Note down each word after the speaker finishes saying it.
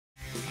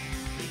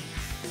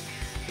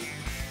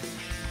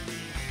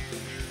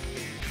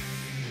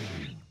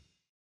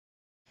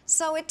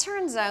So it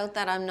turns out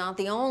that I'm not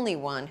the only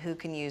one who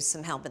can use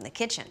some help in the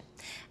kitchen.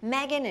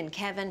 Megan and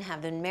Kevin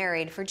have been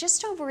married for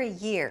just over a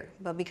year,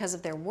 but because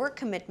of their work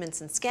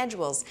commitments and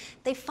schedules,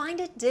 they find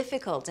it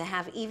difficult to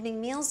have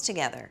evening meals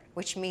together,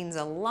 which means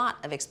a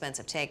lot of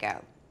expensive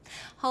takeout.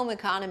 Home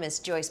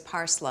economist Joyce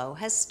Parslow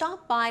has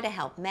stopped by to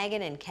help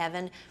Megan and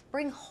Kevin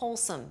bring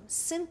wholesome,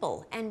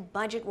 simple, and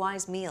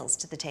budget-wise meals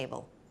to the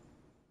table.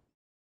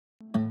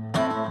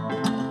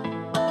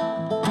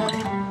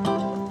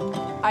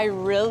 I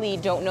really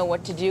don't know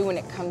what to do when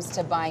it comes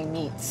to buying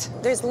meats.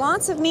 There's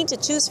lots of meat to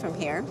choose from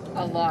here.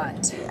 A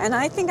lot. And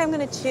I think I'm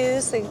going to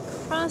choose the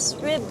cross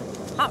rib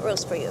pot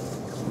roast for you.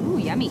 Ooh,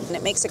 yummy. And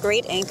it makes a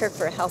great anchor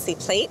for a healthy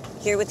plate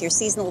here with your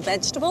seasonal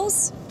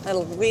vegetables.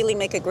 That'll really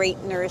make a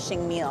great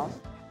nourishing meal.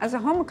 As a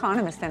home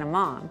economist and a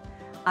mom,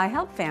 I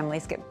help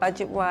families get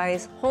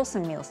budget-wise,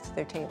 wholesome meals to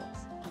their tables.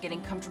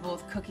 Getting comfortable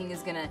with cooking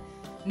is gonna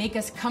make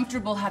us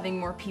comfortable having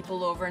more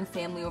people over and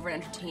family over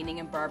and entertaining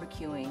and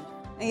barbecuing.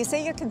 Now you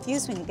say you're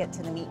confused when you get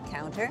to the meat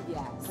counter.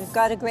 Yes. We've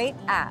got a great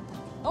app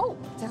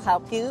to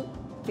help you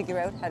figure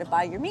out how to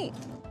buy your meat.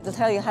 It'll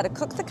tell you how to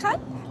cook the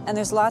cut, and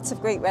there's lots of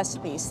great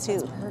recipes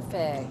too.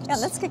 Perfect. Yeah,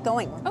 let's get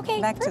going.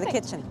 Okay, Back to the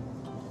perfect. kitchen.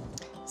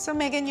 So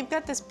Megan, you've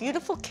got this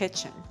beautiful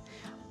kitchen.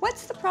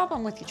 What's the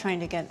problem with you trying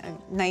to get a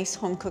nice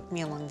home-cooked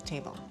meal on the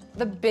table?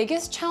 The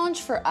biggest challenge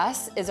for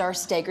us is our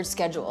staggered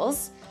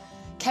schedules.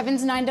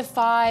 Kevin's 9 to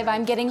 5,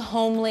 I'm getting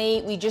home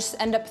late, we just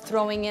end up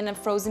throwing in a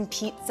frozen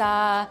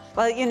pizza.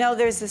 Well, you know,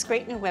 there's this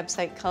great new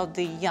website called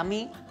the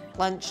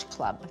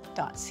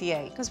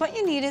yummylunchclub.ca. Because what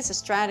you need is a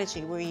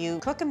strategy where you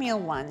cook a meal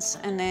once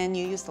and then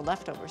you use the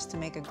leftovers to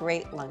make a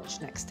great lunch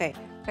next day.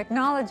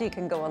 Technology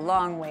can go a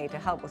long way to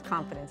help with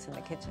confidence in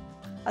the kitchen.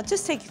 I'll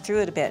just take you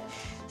through it a bit.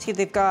 See,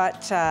 they've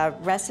got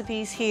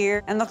recipes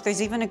here. And look,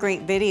 there's even a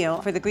great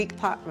video for the Greek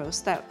pot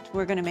roast that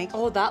we're gonna make.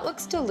 Oh, that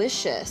looks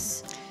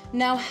delicious.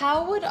 Now,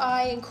 how would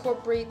I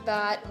incorporate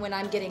that when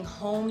I'm getting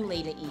home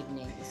late at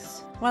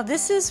evenings? Well,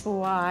 this is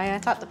why I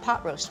thought the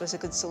pot roast was a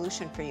good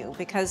solution for you,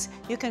 because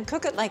you can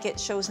cook it like it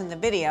shows in the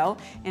video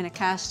in a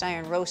cast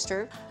iron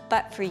roaster,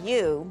 but for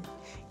you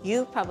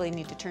probably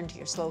need to turn to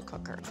your slow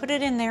cooker. Put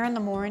it in there in the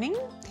morning,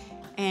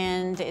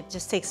 and it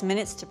just takes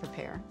minutes to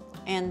prepare.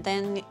 And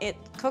then it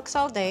cooks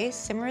all day,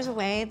 simmers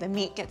away, the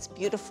meat gets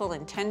beautiful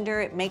and tender,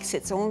 it makes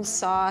its own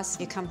sauce.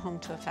 You come home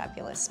to a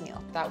fabulous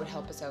meal. That would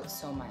help us out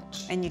so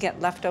much. And you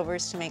get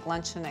leftovers to make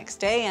lunch the next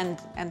day, and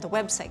the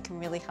website can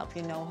really help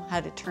you know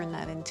how to turn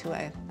that into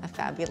a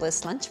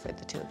fabulous lunch for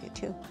the two of you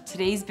too.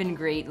 Today's been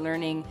great,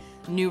 learning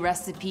new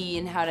recipe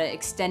and how to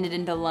extend it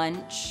into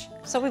lunch.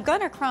 So we've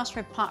got our cross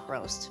rib pot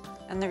roast,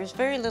 and there's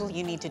very little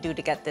you need to do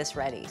to get this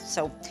ready.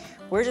 So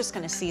we're just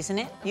gonna season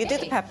it. You do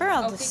the pepper,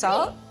 I'll do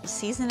salt.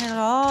 Season it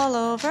all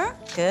over.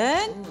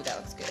 Good. Ooh, that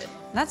looks good.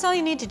 That's all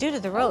you need to do to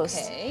the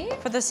roast. Okay.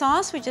 For the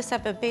sauce, we just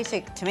have a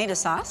basic tomato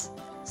sauce.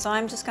 So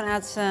I'm just gonna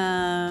add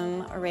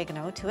some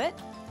oregano to it.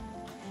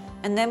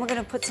 And then we're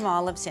gonna put some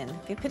olives in.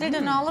 Have you put it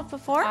in olive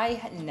before? I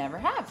never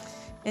have.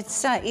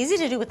 It's easy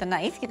to do with a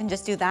knife. You can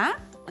just do that,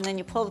 and then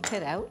you pull the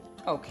pit out.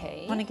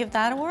 Okay. Want to give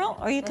that a whirl?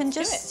 Or you can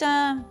Let's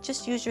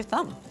just use your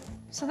thumb.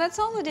 So that's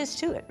all it is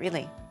to it,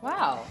 really.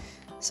 Wow.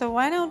 So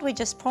why don't we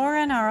just pour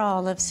in our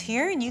olives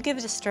here, and you give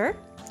it a stir.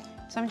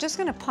 So I'm just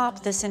gonna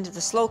pop this into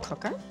the slow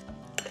cooker,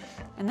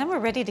 and then we're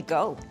ready to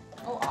go.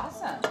 Oh,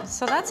 awesome.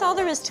 So that's all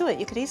there is to it.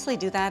 You could easily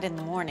do that in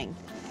the morning.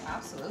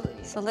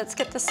 Absolutely. So let's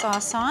get the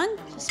sauce on.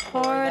 Just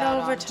pour it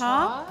that over on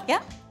top. top.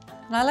 Yeah.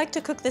 And I like to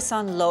cook this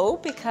on low,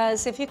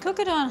 because if you cook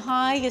it on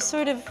high, you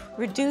sort of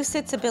reduce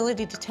its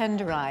ability to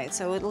tenderize.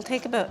 So it'll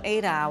take about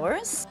 8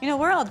 hours. You know,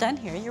 we're all done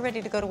here. You're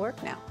ready to go to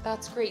work now.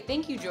 That's great.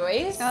 Thank you,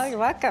 Joyce. Oh, you're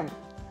welcome.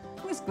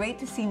 It was great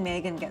to see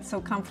Megan get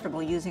so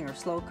comfortable using her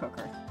slow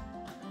cooker.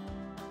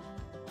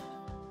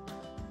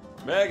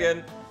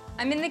 Megan.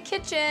 I'm in the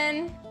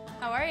kitchen.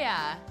 How are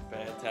ya?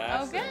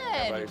 Fantastic. Oh, good.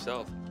 How about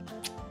yourself?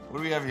 What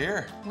do we have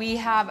here? We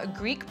have a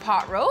Greek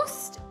pot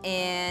roast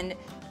and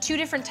 2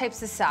 different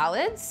types of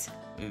salads.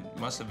 You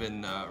must have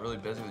been really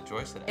busy with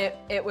Joyce today.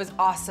 It was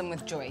awesome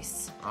with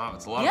Joyce. Oh,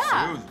 it's a lot of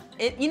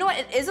food. You know what?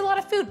 It is a lot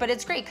of food, but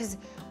it's great because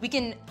we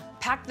can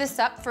pack this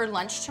up for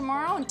lunch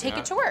tomorrow and take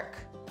it to work.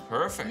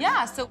 Perfect.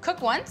 Yeah, so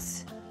cook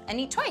once and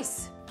eat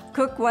twice.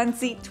 Cook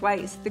once, eat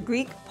twice. The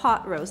Greek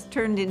pot roast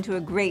turned into a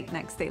great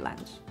next day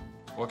lunch.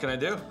 What can I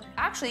do?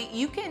 Actually,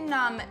 you can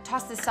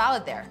toss the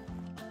salad there.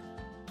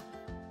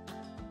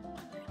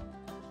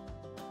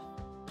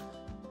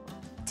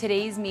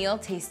 Today's meal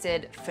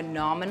tasted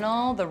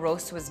phenomenal. The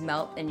roast was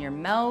melt in your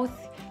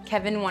mouth.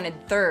 Kevin wanted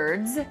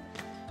thirds.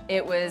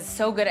 It was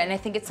so good, and I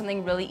think it's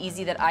something really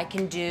easy that I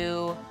can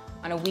do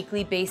on a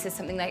weekly basis,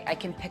 something that I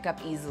can pick up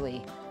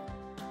easily.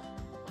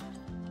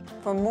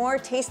 For more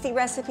tasty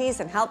recipes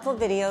and helpful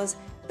videos,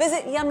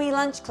 visit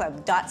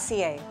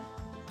yummylunchclub.ca.